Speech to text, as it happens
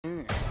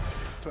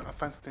I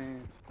find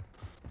stands.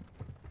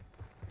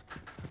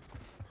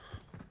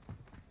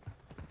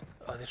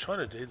 Oh, they're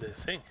trying to do their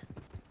thing.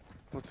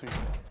 What thing?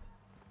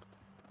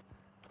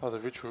 Oh, the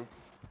ritual.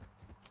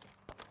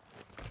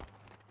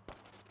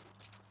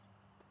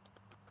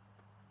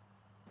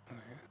 Okay.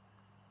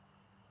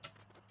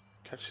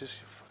 Catch this,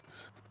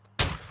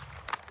 you fuckers.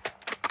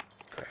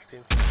 Cracked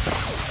him.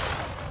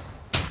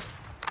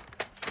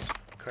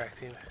 Cracked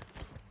him.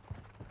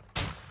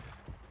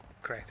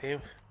 Cracked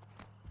him.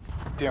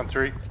 Down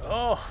 3.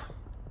 Oh!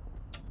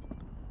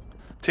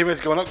 Teammate's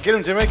going up. Get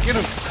him, teammate, get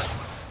him!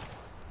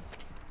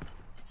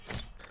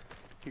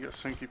 You got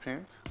slinky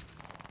pants.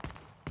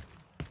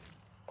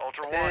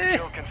 Ultra One,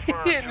 kill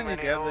confirmed. Yeah, Too then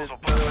many you got hills the- will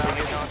put a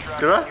bounty contract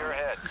Did I? on your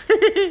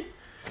head.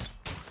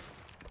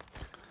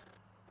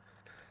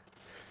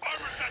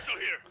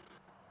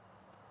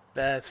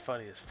 That's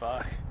funny as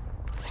fuck.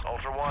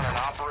 Ultra One, an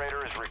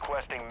operator is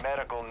requesting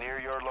medical near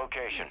your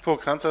location. Poor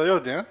cunts, are they all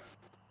down?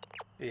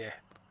 Yeah.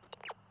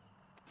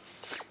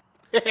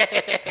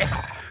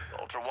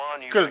 Ultra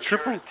One, you Got a secured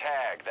triple. a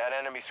tag. That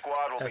enemy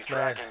squad will That's be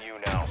mad. tracking you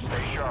now.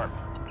 Stay sharp.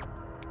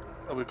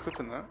 Are we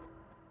clipping that?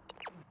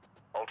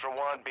 Ultra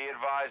One, be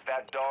advised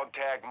that dog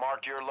tag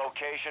marked your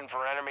location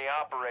for enemy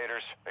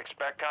operators.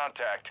 Expect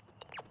contact.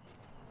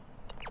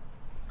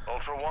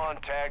 Ultra One,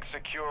 tag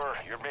secure.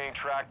 You're being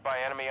tracked by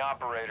enemy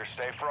operators.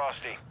 Stay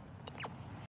frosty.